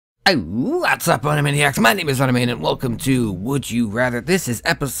What's up, Arnimane? My name is Arnimane, and welcome to Would You Rather. This is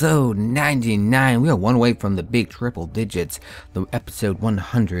episode 99. We are one away from the big triple digits, the episode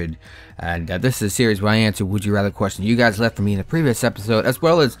 100. And this is a series where I answer Would You Rather questions you guys left for me in the previous episode, as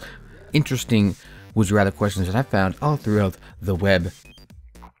well as interesting Would You Rather questions that I found all throughout the web.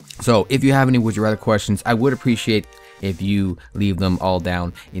 So if you have any Would You Rather questions, I would appreciate if you leave them all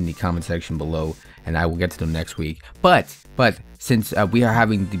down in the comment section below, and I will get to them next week. But since we are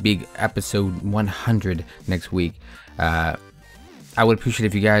having the big episode 100 next week, I would appreciate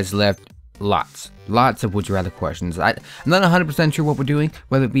if you guys left lots of Would You Rather questions. I'm not 100% sure what we're doing,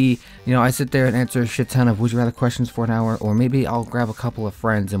 whether it be, I sit there and answer a shit ton of Would You Rather questions for an hour, or maybe I'll grab a couple of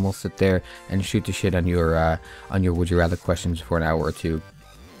friends and we'll sit there and shoot the shit on your Would You Rather questions for an hour or two.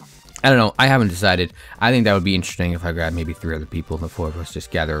 I don't know. I haven't decided. I think that would be interesting if I grabbed maybe 3 other people and the 4 of us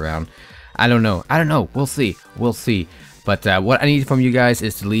just gather around. I don't know. We'll see. But what I need from you guys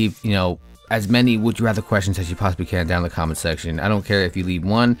is to leave, as many Would You Rather questions as you possibly can down in the comment section. I don't care if you leave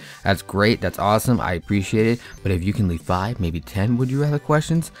 1. That's great. That's awesome. I appreciate it. But if you can leave 5, maybe 10 Would You Rather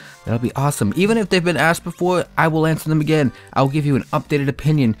questions, that'll be awesome. Even if they've been asked before, I will answer them again. I'll give you an updated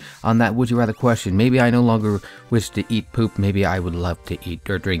opinion on that Would You Rather question. Maybe I no longer wish to eat poop. Maybe I would love to eat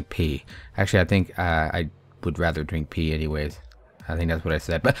or drink pee. Actually, I think I would rather drink pee anyways. I think that's what I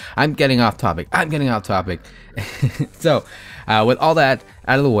said, but I'm getting off topic. So, with all that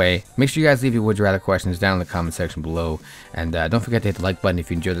out of the way, make sure you guys leave your Would You Rather questions down in the comment section below. And don't forget to hit the like button if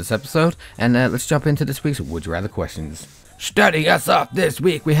you enjoyed this episode. And let's jump into this week's Would You Rather questions. Starting us off this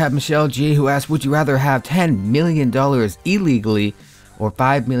week, we have Michelle G, who asked, would you rather have $10 million illegally or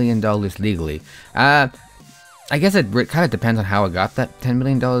 $5 million legally? I guess it kind of depends on how I got that $10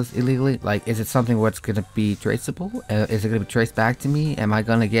 million illegally. Like, is it something where it's going to be traceable? Is it going to be traced back to me? Am I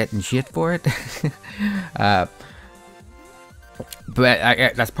going to get in shit for it? But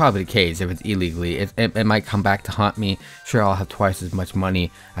that's probably the case. If it's illegally, it might come back to haunt me. Sure, I'll have twice as much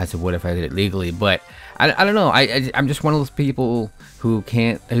money as it would if I did it legally. But I don't know. I'm just one of those people who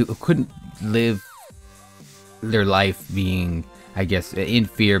couldn't live their life being, I guess, in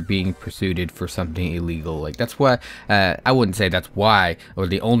fear being pursued for something illegal. Like, that's why I wouldn't say that's why, or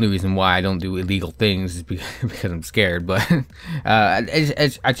the only reason why I don't do illegal things is because I'm scared. But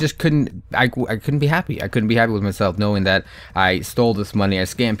I just couldn't. I couldn't be happy. I couldn't be happy with myself knowing that I stole this money, I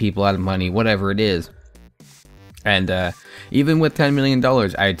scammed people out of money, whatever it is. And even with $10 million,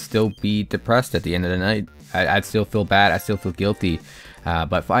 I'd still be depressed at the end of the night. I'd still feel bad. I still feel guilty.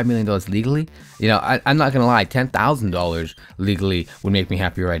 But $5 million legally, I'm not gonna lie, $10,000 legally would make me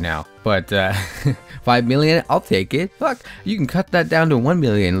happy right now. But $5 million, I'll take it. Fuck, you can cut that down to $1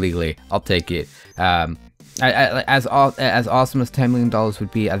 million legally. I'll take it. As awesome as $10 million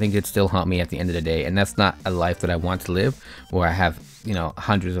would be, I think it'd still haunt me at the end of the day, and that's not a life that I want to live, where I have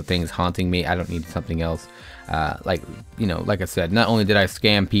hundreds of things haunting me. I don't need something else. Like I said, not only did I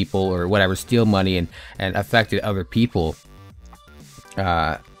scam people or whatever, steal money and affected other people.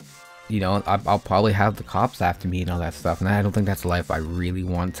 I'll probably have the cops after me and all that stuff, and I don't think that's a life I really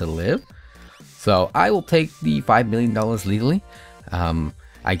want to live. So I will take the $5 million legally.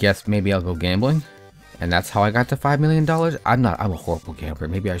 I guess maybe I'll go gambling, and that's how I got to $5 million. I'm a horrible gambler.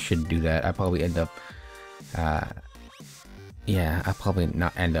 Maybe I shouldn't do that. I probably end up, I'll probably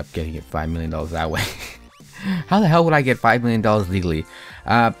not end up getting it $5 million that way. How the hell would I get $5 million legally?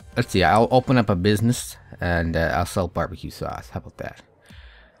 Let's see, I'll open up a business and I'll sell barbecue sauce. How about that?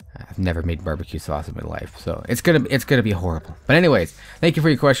 I've never made barbecue sauce in my life, so it's gonna be horrible. But anyways, thank you for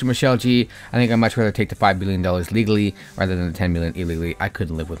your question, Michelle G. I think I'd much rather take the $5 billion legally rather than the $10 million illegally. I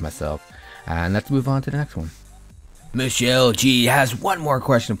couldn't live with myself. And let's move on to the next one. Michelle G has one more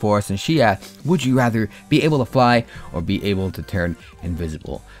question for us, and she asked, would you rather be able to fly or be able to turn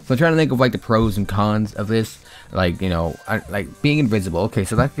invisible? So I'm trying to think of like the pros and cons of this. Like, like being invisible. Okay,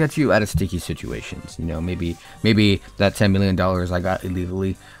 so that gets you out of sticky situations. Maybe that $10 million I got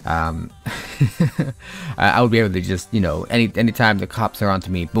illegally, I would be able to just, anytime the cops are onto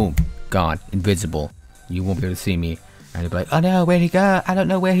me, boom, gone, invisible. You won't be able to see me. And they'll be like, oh no, where'd he go? I don't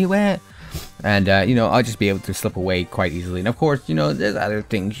know where he went. And, I'll just be able to slip away quite easily. And of course, there's other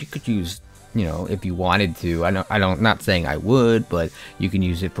things you could use, if you wanted to. Not saying I would, but you can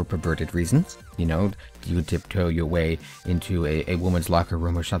use it for perverted reasons. You would tiptoe your way into a woman's locker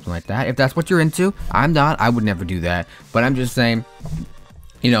room or something like that. If that's what you're into, I'm not. I would never do that. But I'm just saying,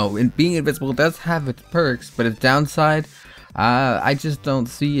 being invisible does have its perks, but its downside, I just don't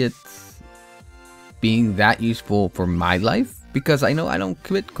see it being that useful for my life. Because I know I don't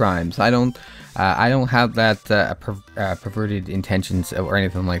commit crimes. I don't have that perverted intentions or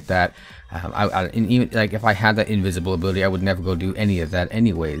anything like that. And even like if I had that invisible ability, I would never go do any of that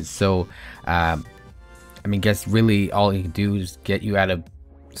anyways. So, I mean, guess really all you can do is get you out of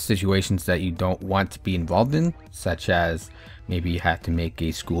situations that you don't want to be involved in, such as maybe you have to make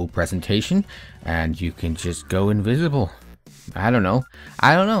a school presentation and you can just go invisible. I don't know.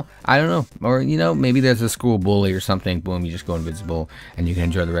 Or, you know, maybe there's a school bully or something. Boom, you just go invisible and you can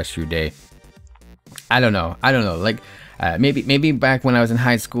enjoy the rest of your day. I don't know. Like, maybe back when I was in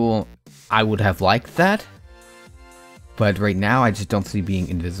high school, I would have liked that. But right now, I just don't see being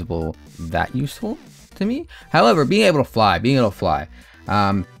invisible that useful to me. However, being able to fly.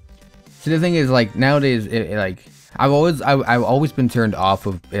 So the thing is, like, nowadays, like, I've always been turned off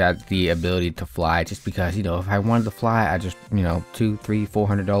of the ability to fly, just because, you know, if I wanted to fly, I just, you know, $200, $300,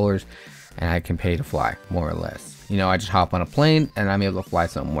 $400, and I can pay to fly, more or less. You know, I just hop on a plane and I'm able to fly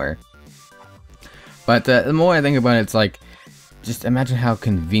somewhere. But the more I think about it, it's like, just imagine how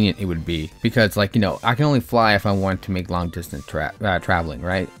convenient it would be, because, like, you know, I can only fly if I want to make long distance traveling,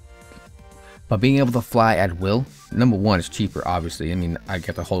 right? But being able to fly at will, number one, is cheaper, obviously. I mean, I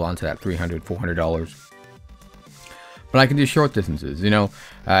get to hold on to that $300, $400. But I can do short distances, you know.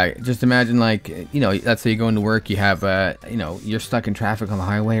 Just imagine, like, you know, let's say you go into work, you have, you know, you're stuck in traffic on the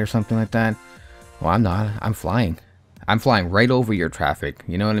highway or something like that. Well, I'm not. I'm flying. I'm flying right over your traffic.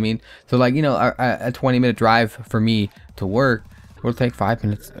 You know what I mean? So, like, you know, a 20-minute drive for me to work will take 5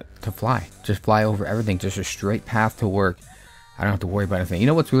 minutes to fly. Just fly over everything. Just a straight path to work. I don't have to worry about anything. You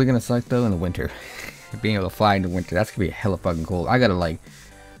know what's really gonna suck though? In the winter, being able to fly in the winter. That's gonna be hella fucking cold. I gotta like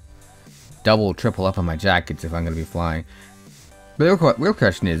double, triple up on my jackets if I'm gonna be flying. But the real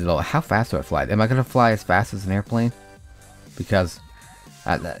question is though, how fast do I fly? Am I gonna fly as fast as an airplane? Because,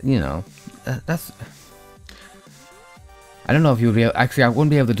 you know, that's. I don't know if you would be able, actually I wouldn't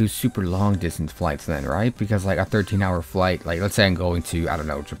be able to do super long distance flights then, right? Because like a 13-hour flight, like let's say I'm going to, I don't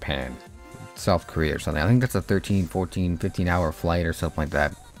know, Japan, South Korea or something. I think that's a 13, 14, 15-hour flight or something like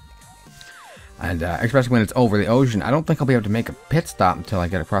that. And especially when it's over the ocean, I don't think I'll be able to make a pit stop until I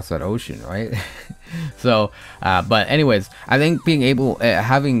get across that ocean, right? So, but anyways, I think being able,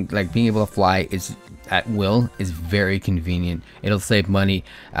 being able to fly is at will is very convenient. It'll save money,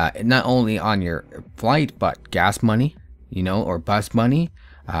 not only on your flight, but gas money, you know, or bus money,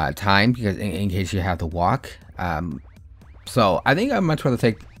 time, because in case you have to walk. So I think I'd much rather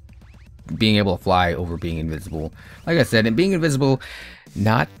take being able to fly over being invisible. Like I said, and being invisible,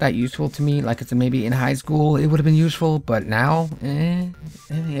 not that useful to me. Like I said, maybe in high school it would have been useful, but now,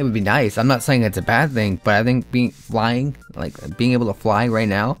 it would be nice. I'm not saying it's a bad thing, but I think being able to fly right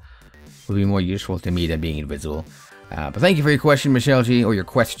now would be more useful to me than being invisible. But thank you for your question, Michelle G, or your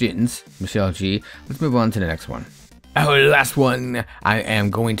questions, Michelle G. Let's move on to the next one. Our last one I am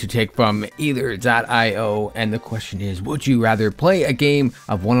going to take from either.io, and the question is, would you rather play a game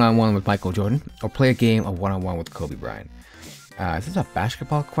of one-on-one with Michael Jordan or play a game of one-on-one with Kobe Bryant? Is this a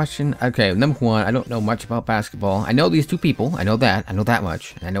basketball question? Okay, number one, I don't know much about basketball. I know these two people, I know that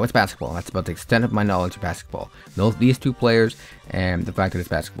much, and I know it's basketball. That's about the extent of my knowledge of basketball. These two players, and the fact that it's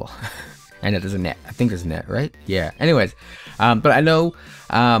basketball. And that there's a net. I think there's a net, right? Yeah, anyways, but I know,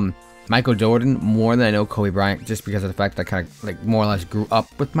 Michael Jordan more than I know Kobe Bryant, just because of the fact that I kind of like more or less grew up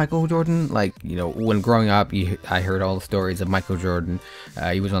with Michael Jordan. Like, you know, when growing up, I heard all the stories of Michael Jordan.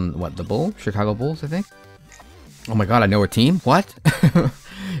 He was on the Bulls, Chicago Bulls, I think. Oh my God, I know a team. What?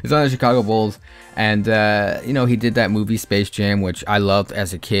 He's on the Chicago Bulls, and you know, he did that movie Space Jam, which I loved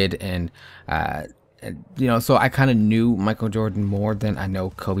as a kid, and you know, so I kind of knew Michael Jordan more than I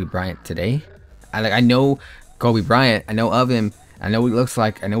know Kobe Bryant today. I know Kobe Bryant. I know of him. I know what he looks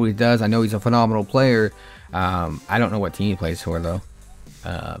like. I know what he does. I know he's a phenomenal player. I don't know what team he plays for though.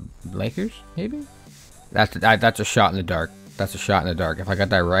 Lakers, maybe. That's a shot in the dark. That's a shot in the dark. If I got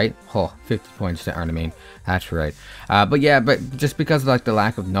that right, 50 points to Arnimane. That's right. But yeah, but just because of like the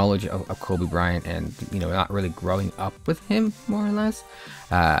lack of knowledge of Kobe Bryant, and you know, not really growing up with him more or less,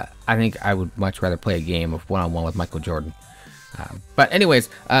 I think I would much rather play a game of one-on-one with Michael Jordan. But anyways,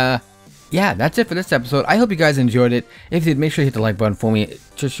 yeah, that's it for this episode. I hope you guys enjoyed it. If you did, make sure you hit the like button for me. It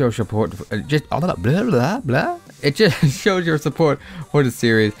just shows support. Just all that blah blah blah. It just shows your support for the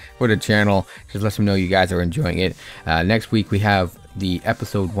series, for the channel. Just lets me know you guys are enjoying it. Next week we have the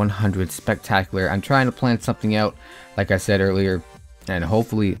episode 100 spectacular. I'm trying to plan something out, like I said earlier, and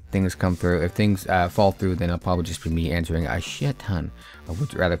hopefully things come through. If things fall through, then it'll probably just be me answering a shit ton of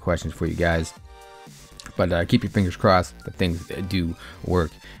would you rather questions for you guys. But keep your fingers crossed that things do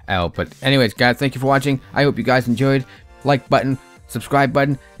work out. But anyways, guys, thank you for watching. I hope you guys enjoyed. Like button, subscribe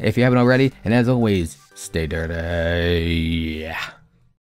button if you haven't already. And as always, stay dirty. Yeah.